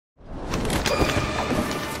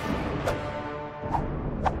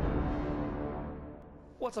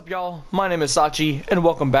What's up, y'all? My name is Sachi, and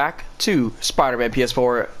welcome back to Spider-Man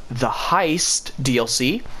PS4 The Heist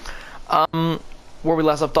DLC. Where we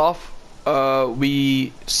last left off,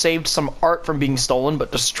 we saved some art from being stolen,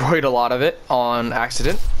 but destroyed a lot of it on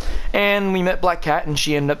accident. And we met Black Cat, and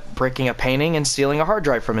she ended up breaking a painting and stealing a hard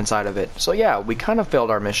drive from inside of it. So yeah, we kind of failed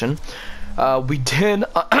our mission. We did,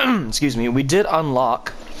 excuse me, we did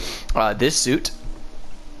unlock this suit,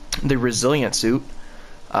 the Resilient suit.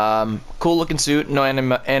 Cool looking suit, no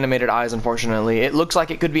animated eyes, unfortunately. It looks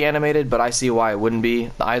like it could be animated, but I see why it wouldn't be.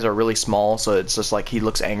 The eyes are really small, so it's just like he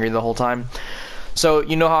looks angry the whole time. So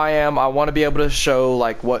you know how I am. I want to be able to show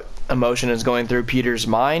like what emotion is going through Peter's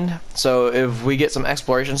mind. So if we get some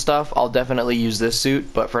exploration stuff, I'll definitely use this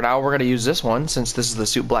suit, but for now we're going to use this one since this is the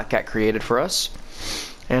suit Black Cat created for us.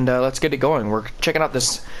 And let's get it going. We're checking out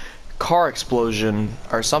this car explosion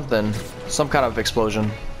or something, some kind of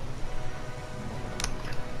explosion.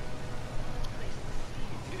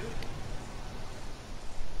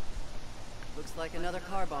 Looks like another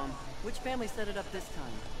car bomb. Which family set it up this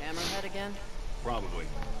time? Hammerhead again? Probably.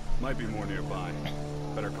 Might be more nearby.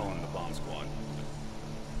 Better call in the bomb squad.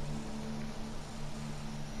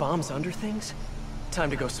 Bombs under things?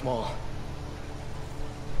 Time to go small.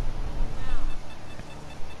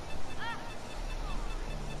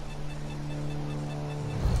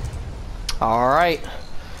 Alright.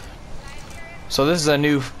 So this is a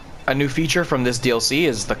new feature from this DLC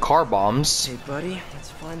is the car bombs. Hey buddy,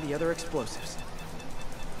 let's find the other explosives.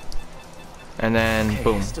 And then okay,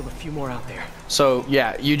 boom. Still a few more out there. So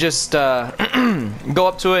yeah, you just go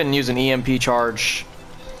up to it and use an EMP charge.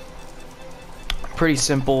 Pretty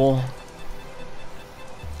simple.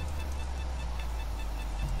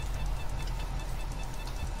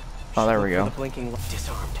 Oh, there we go. The blinking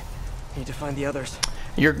disarmed. Need to find the others.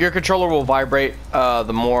 Your controller will vibrate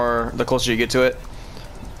the closer you get to it.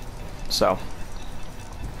 So.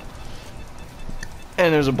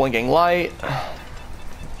 And there's a blinking light.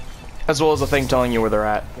 As well as a thing telling you where they're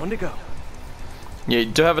at. One to go. You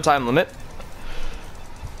do have a time limit.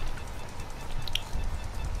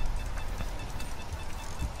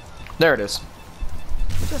 There it is.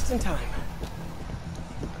 Just in time.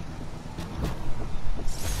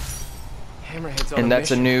 Hammerhead's on And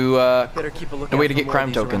that's a new way to get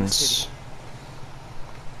crime tokens.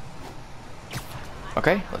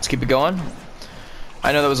 Okay, let's keep it going.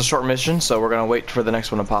 I know that was a short mission, so we're gonna wait for the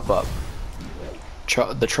next one to pop up.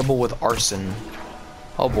 The trouble with arson.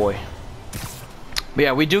 Oh boy. But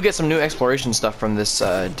yeah, we do get some new exploration stuff from this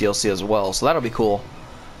DLC as well, so that'll be cool.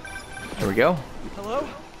 There we go. Hello?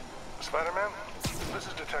 Spider-Man, this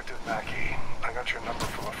is Detective Mackey. I got your number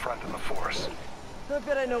from a friend in the force. I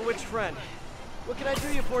bet I know which friend. What can I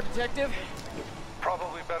do you for, Detective?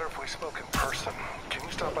 Probably better if we spoke in person. Can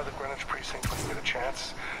you stop by the Greenwich precinct when you get a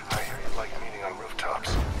chance? I hear you like meeting on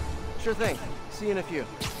rooftops. Sure thing. See you in a few.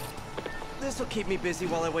 This'll keep me busy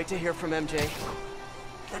while I wait to hear from MJ.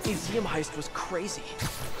 That museum heist was crazy.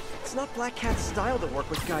 It's not Black Cat's style to work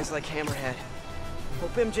with guys like Hammerhead.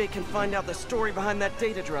 Hope MJ can find out the story behind that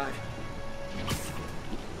data drive.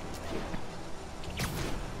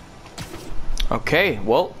 Okay,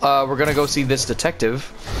 well, we're gonna go see this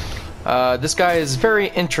detective. This guy is very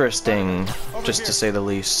interesting, just to say the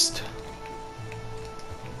least.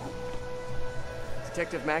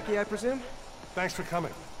 Detective Mackey, I presume? Thanks for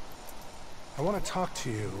coming. I want to talk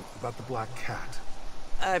to you about the Black Cat.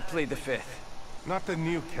 I plead the fifth. Not the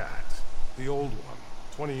new cat, the old one,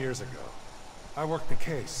 20 years ago. I worked the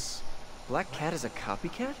case. Black Cat is a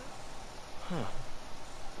copycat? Huh.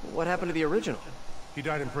 What happened to the original? He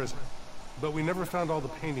died in prison, but we never found all the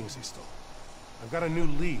paintings he stole. I've got a new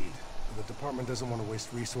lead, and the department doesn't want to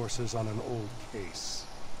waste resources on an old case.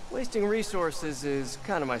 Wasting resources is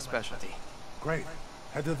kind of my specialty. Great.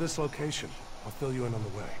 Head to this location. I'll fill you in on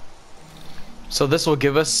the way. So this will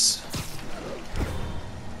give us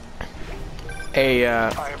a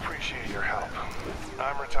I appreciate your help.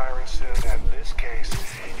 I'm retiring soon, and this case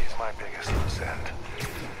is my biggest loose end.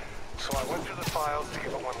 So I went through the files to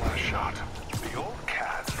give it one last shot. The old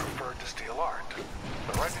cat preferred to steal art,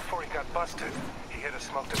 but right before he got busted, he hit a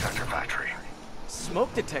smoke detector factory.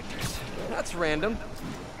 Smoke detectors? That's random.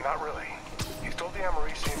 Not really. He stole the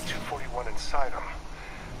Americium-241 inside him.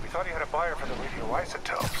 We thought he had a buyer for the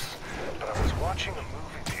radioisotopes, but I was watching a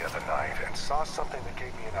movie the other night and saw something that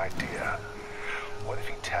gave me an idea. What if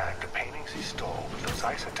he tagged the paintings he stole with those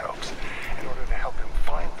isotopes in order to help him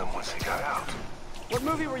find them once he got out? What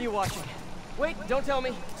movie were you watching? Wait, don't tell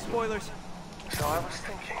me. Spoilers. So I was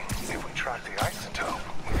thinking, if we track the isotope,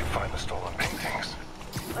 we could find the stolen paintings.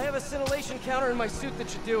 I have a scintillation counter in my suit that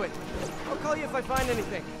should do it. I'll call you if I find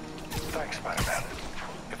anything. Thanks, Spider-Man.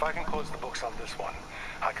 If I can close the books on this one,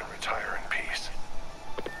 I can retire in peace.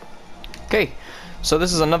 Okay, so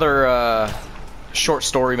this is another short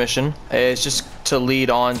story mission. It's just to lead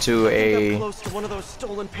on to I'm a close to one of those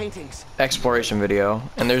stolen paintings. exploration video,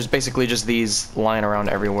 and there's basically just these lying around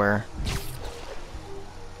everywhere.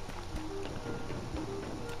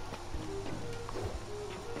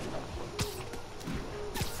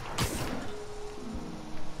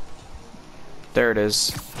 There it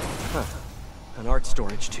is. Huh. An art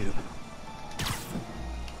storage tube.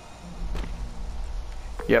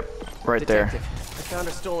 Yep, right there. Detective, I found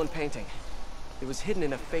a stolen painting. It was hidden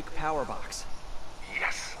in a fake power box.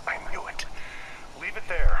 Yes, I knew it. Leave it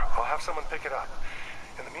there. I'll have someone pick it up.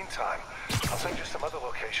 In the meantime, I'll send you some other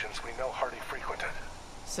locations we know Hardy frequented.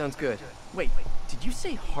 Sounds good. Wait, did you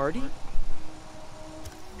say Hardy?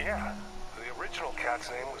 Yeah, the original cat's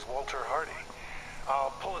name was Walter Hardy.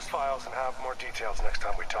 I'll pull his files and have more details next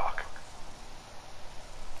time we talk.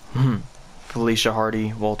 Felicia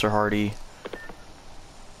Hardy, Walter Hardy.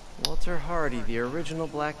 Walter Hardy, the original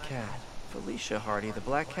black cat. Felicia Hardy, the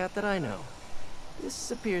black cat that I know.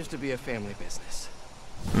 This appears to be a family business.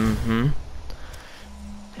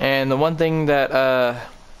 And the one thing that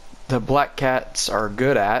the black cats are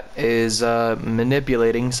good at is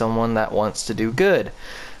manipulating someone that wants to do good.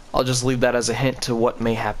 I'll just leave that as a hint to what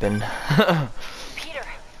may happen.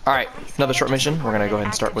 Alright, another short mission. We're gonna go ahead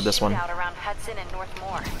and start with this one. Around Hudson and North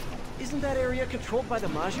Moore. Isn't that area controlled by the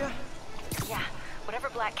Magia? Yeah, whatever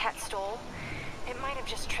Black Cat stole, it might have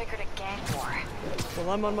just triggered a gang war. Well,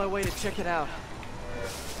 I'm on my way to check it out.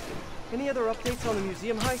 Any other updates on the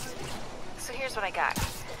museum heist? So here's what I got.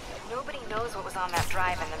 Nobody knows what was on that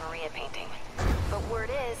drive in the Maria painting. But word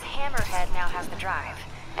is, Hammerhead now has the drive,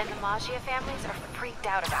 and the Magia families are freaked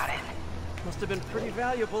out about it. Must have been pretty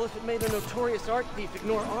valuable if it made a notorious art thief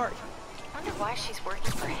ignore art. Wonder why she's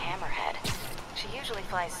working for Hammerhead. She usually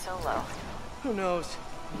flies solo. Who knows?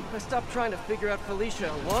 I stopped trying to figure out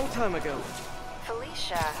Felicia a long time ago.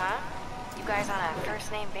 Felicia, huh? You guys on a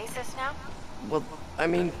first-name basis now? Well, I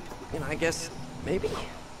mean, I guess maybe.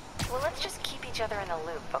 Well, let's just keep each other in the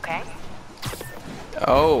loop, okay?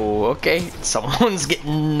 Oh, okay. Someone's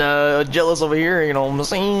getting jealous over here, you know what I'm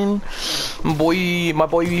saying? My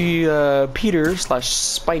boy Peter /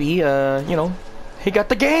 Spidey, you know, he got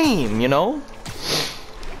the game, you know?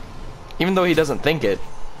 Even though he doesn't think it,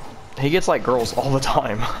 he gets like girls all the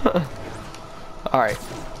time. Alright,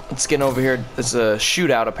 let's get over here. It's a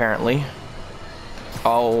shootout apparently.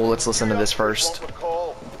 Oh, let's listen to this first.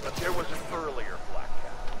 Recall that there was an earlier Black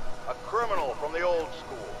Cat, a criminal from the old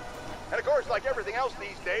school. And of course, like everything else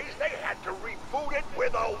these days, they had to reboot it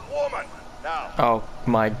with a woman. Now, Oh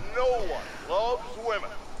my. no one loves women.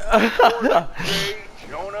 Or J.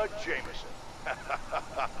 Jonah Jameson.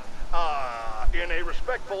 In a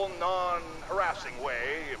respectful, non-harassing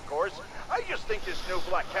way, of course. I just think this new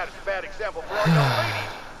Black Cat is a bad example for our young lady.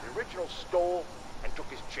 The original stole and took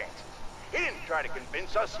his chances. He didn't try to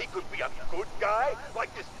convince us he could be a good guy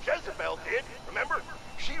like this Jezebel did, remember?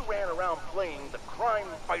 She ran around playing the crime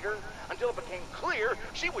fighter until it became clear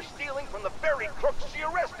she was stealing from the very crooks she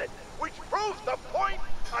arrested, which proves the point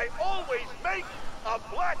I always make: a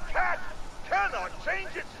black cat cannot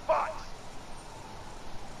change its spots.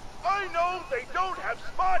 I know they don't have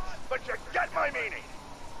spots, but you get my meaning.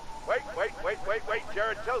 Wait.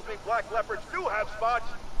 Jared tells me black leopards do have spots.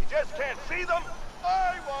 You just can't see them.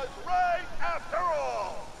 I was right after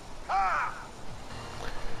all. Ha!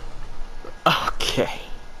 Okay.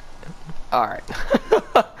 Alright.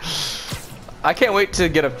 I can't wait to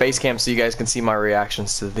get a face cam so you guys can see my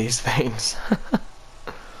reactions to these things.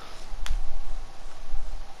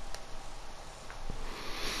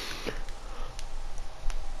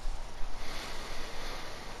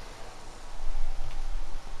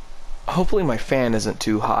 Hopefully my fan isn't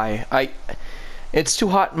too high. It's too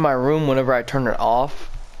hot in my room whenever I turn it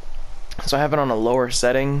off, so I have it on a lower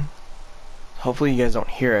setting. Hopefully you guys don't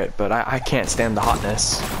hear it, but I can't stand the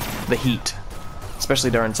hotness, the heat,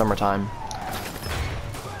 especially during summertime.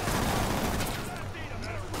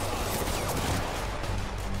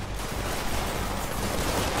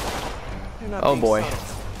 Oh boy.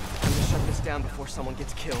 Subtle. I'm gonna shut this down before someone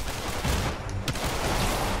gets killed.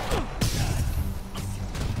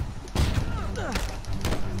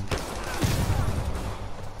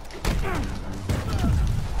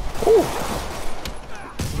 Ooh.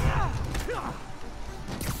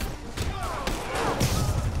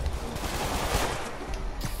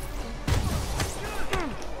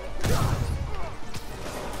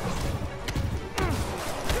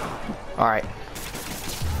 All right.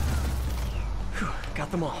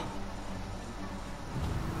 Got them all.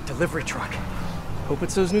 Delivery truck. Hope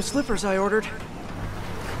it's those new slippers I ordered.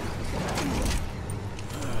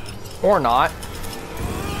 Or not.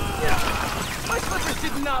 My slippers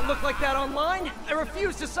did not look like that online. I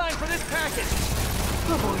refuse to sign for this package.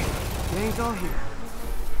 Oh boy, gang's all here.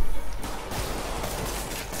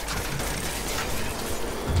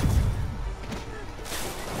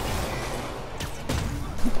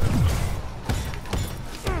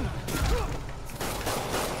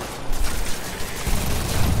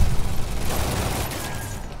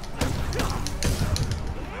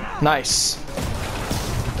 Nice.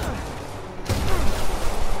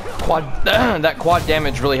 Quad that quad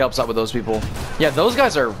damage really helps out with those people. Yeah, those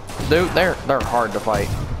guys are they're hard to fight.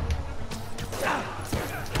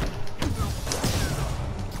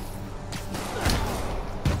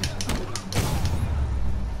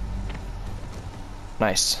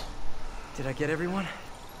 Nice. Did I get everyone?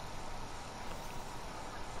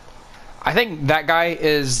 I think that guy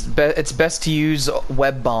is it's best to use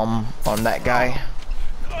web bomb on that guy.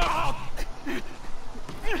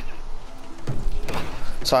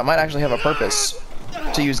 So I might actually have a purpose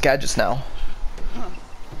to use gadgets now.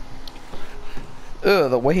 Ugh,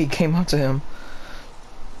 the way he came up to him.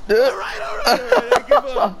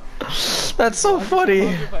 That's so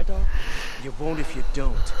funny. You won't if you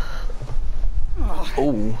don't.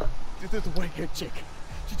 Oh. This is the white-haired chick.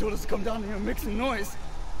 She told us to come down here and make some noise.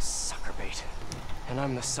 Sucker bait. And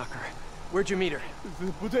I'm the sucker. Where'd you meet her? This is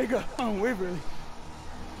the bodega on Waverly.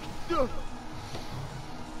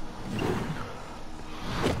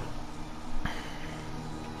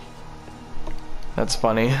 That's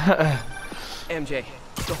funny. MJ,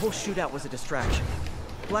 the whole shootout was a distraction.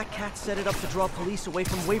 Black Cat set it up to draw police away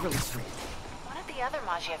from Waverly Street. One of the other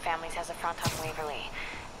Maggia families has a front on Waverly.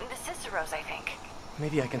 The Ciceros, I think.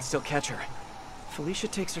 Maybe I can still catch her. Felicia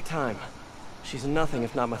takes her time. She's nothing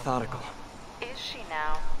if not methodical. Is she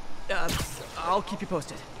now? I'll keep you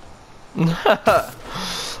posted.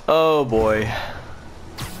 Oh boy.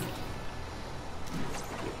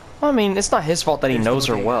 I mean, it's not his fault that he knows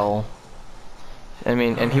her well. I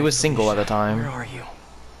mean, and he was single at the time. Where are you?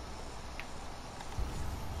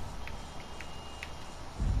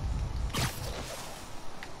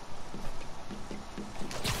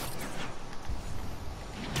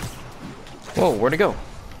 Whoa, where'd it go?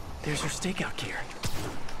 There's your stakeout gear.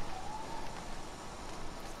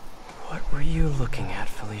 What were you looking at,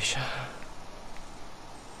 Felicia?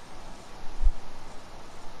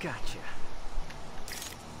 Gotcha.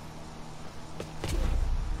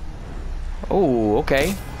 Oh,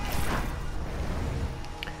 okay.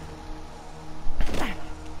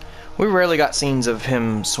 We rarely got scenes of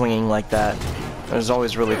him swinging like that. It was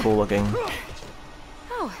always really cool looking.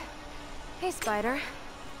 Oh. Hey, Spider.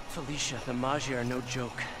 Felicia, the Maggia are no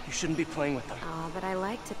joke. You shouldn't be playing with them. Oh, but I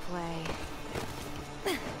like to play.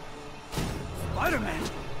 Spider-Man!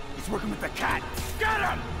 He's working with the cat! Get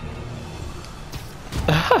him!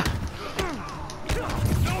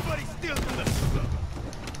 Nobody steals from the...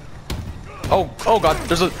 Oh god,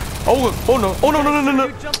 there's a... Oh no, oh no, no, no, no,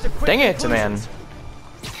 no. Dang it, man.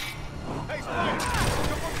 Hey, Spider!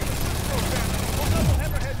 We'll double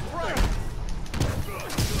Hammerhead's price!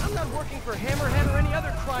 I'm not working for Hammerhead or any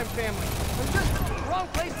other crime family. I'm just wrong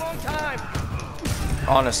place, wrong time.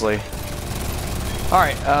 Honestly.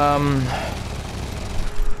 Alright,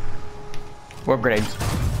 Warp grenade.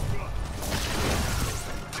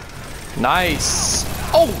 Nice!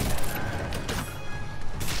 Oh!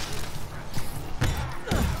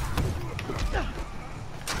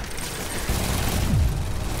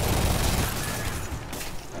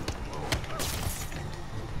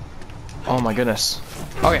 Oh my goodness.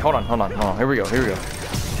 Okay, hold on. Here we go.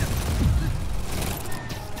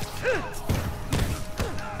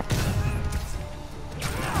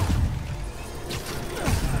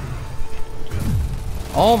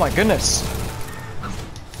 Oh my goodness.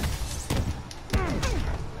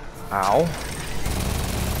 Ow.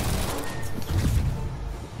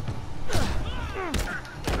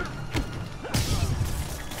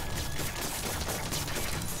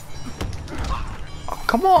 Oh,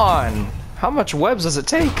 come on. How much webs does it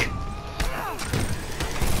take?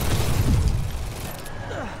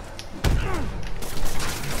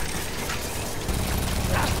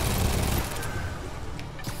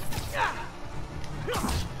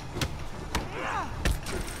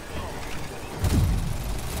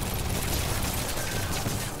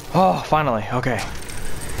 Oh, finally. Okay.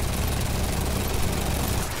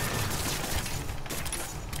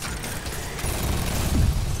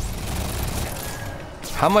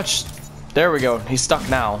 How much? There we go. He's stuck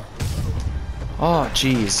now. Oh,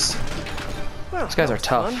 jeez. Well, These guys are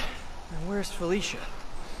tough. fun. And where's Felicia?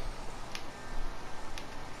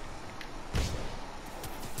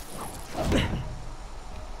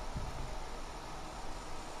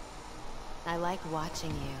 like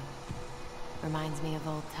watching you. Reminds me of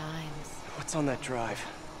old times. What's on that drive?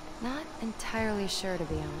 Not entirely sure, to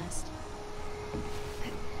be honest.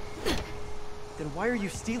 Then why are you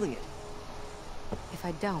stealing it? If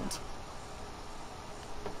I don't,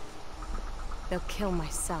 they'll kill my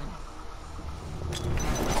son.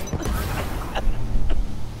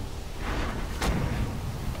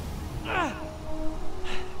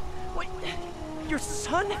 Wait, your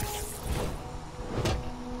son?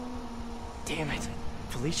 Damn it.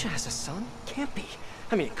 Felicia has a son? Can't be.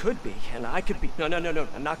 I mean, it could be, and I could be. No.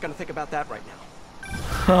 I'm not gonna think about that right now.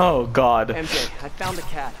 Oh, God. MJ, I found the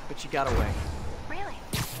cat, but she got away. Really?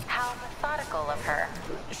 How methodical of her.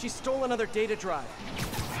 She stole another data drive.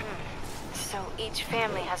 So each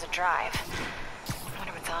family has a drive. I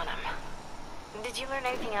wonder what's on them. Did you learn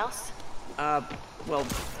anything else? Well,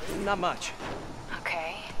 not much.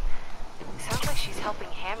 Okay. Sounds like she's helping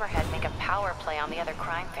Hammerhead make a power play on the other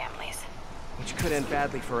crime families. Which could end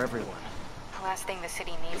badly for everyone. The last thing the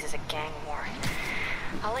city needs is a gang war.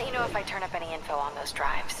 I'll let you know if I turn up any info on those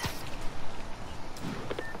drives.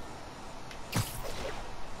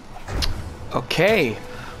 Okay.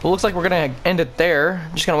 Well, looks like we're gonna end it there.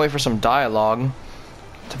 Just gonna wait for some dialogue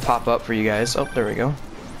to pop up for you guys. Oh, there we go.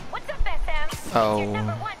 What's up, SM? Oh. It's your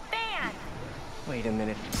 #1 fan. Wait a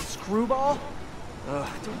minute. Screwball? Ugh,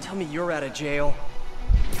 don't tell me you're out of jail.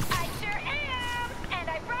 I sure am, and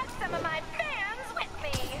I brought some of my fans with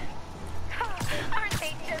me. Aren't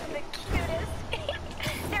they just the cutest?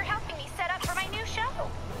 They're helping me set up for my new show.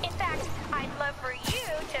 In fact, I'd love for you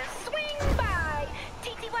to swing by.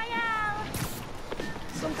 TTYL.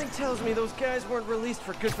 Something tells me those guys weren't released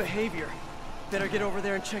for good behavior. Better get over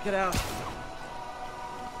there and check it out.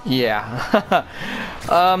 Yeah.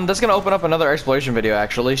 That's gonna open up another exploration video,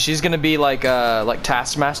 actually. She's gonna be like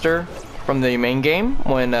Taskmaster from the main game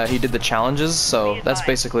when he did the challenges, so that's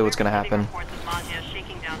basically what's gonna happen.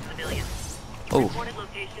 Oh,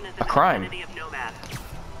 a crime.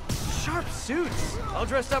 Sharp suits. All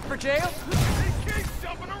dressed up for jail?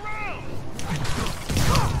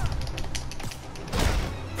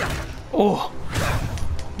 Oh,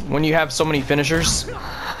 when you have so many finishers.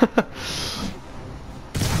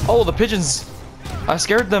 Oh, the pigeons. I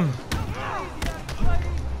scared them.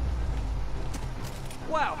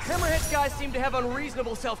 Wow, Hammerhead guys seem to have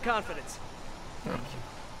unreasonable self-confidence.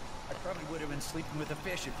 I probably would have been sleeping with a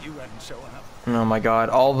fish if you hadn't shown up. Oh my God,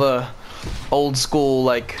 all the old school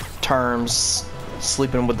like terms,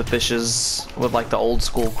 sleeping with the fishes, with like the old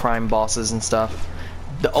school crime bosses and stuff,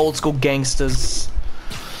 the old school gangsters.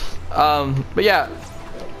 But yeah,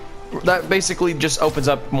 that basically just opens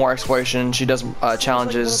up more exploration. She does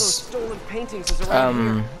challenges. Like one of those stolen paintings is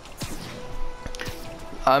around here.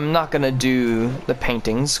 I'm not gonna do the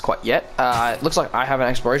paintings quite yet. It looks like I have an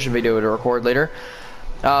exploration video to record later.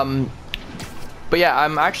 But yeah,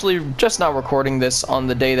 I'm actually just now recording this on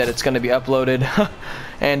the day that it's going to be uploaded.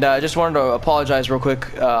 And I just wanted to apologize real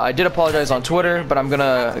quick. I did apologize on Twitter, but I'm going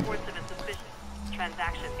to...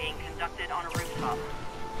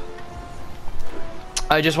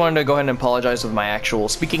 I just wanted to go ahead and apologize with my actual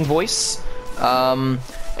speaking voice.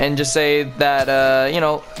 And just say that, you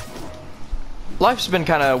know, life's been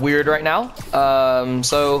kind of weird right now.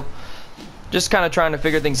 So... just kind of trying to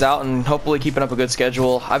figure things out and hopefully keeping up a good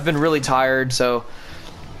schedule. I've been really tired, so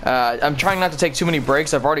I'm trying not to take too many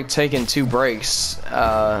breaks. I've already taken 2 breaks,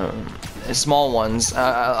 small ones.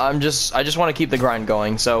 I just want to keep the grind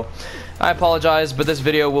going. So I apologize, but this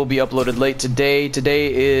video will be uploaded late today.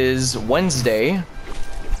 Today is Wednesday,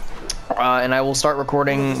 and I will start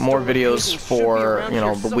recording more videos for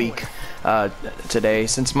the week today.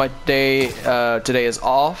 Since my day today is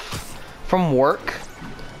off from work.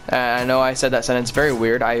 I know I said that sentence very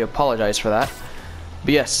weird. I apologize for that.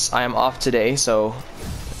 But yes, I am off today, so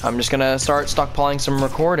I'm just gonna start stockpiling some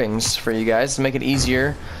recordings for you guys to make it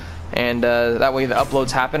easier, and that way the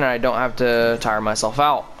uploads happen and I don't have to tire myself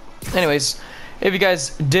out. Anyways, if you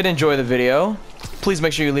guys did enjoy the video, please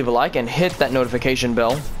make sure you leave a like and hit that notification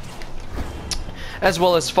bell, as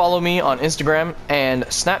well as follow me on Instagram and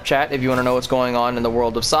Snapchat if you want to know what's going on in the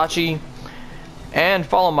world of Sachi. And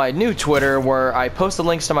follow my new Twitter, where I post the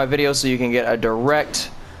links to my videos so you can get a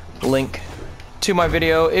direct link to my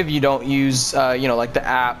video if you don't use, like the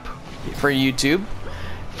app for YouTube.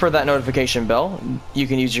 For that notification bell, you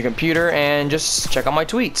can use your computer and just check out my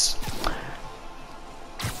tweets.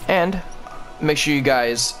 And make sure you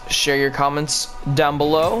guys share your comments down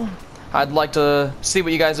below. I'd like to see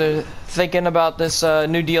what you guys are thinking about this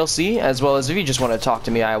new DLC, as well as if you just want to talk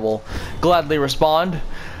to me, I will gladly respond.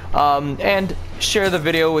 And share the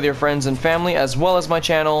video with your friends and family, as well as my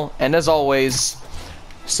channel. And as always,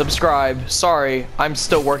 subscribe. Sorry, I'm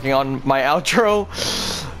still working on my outro.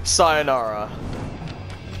 Sayonara.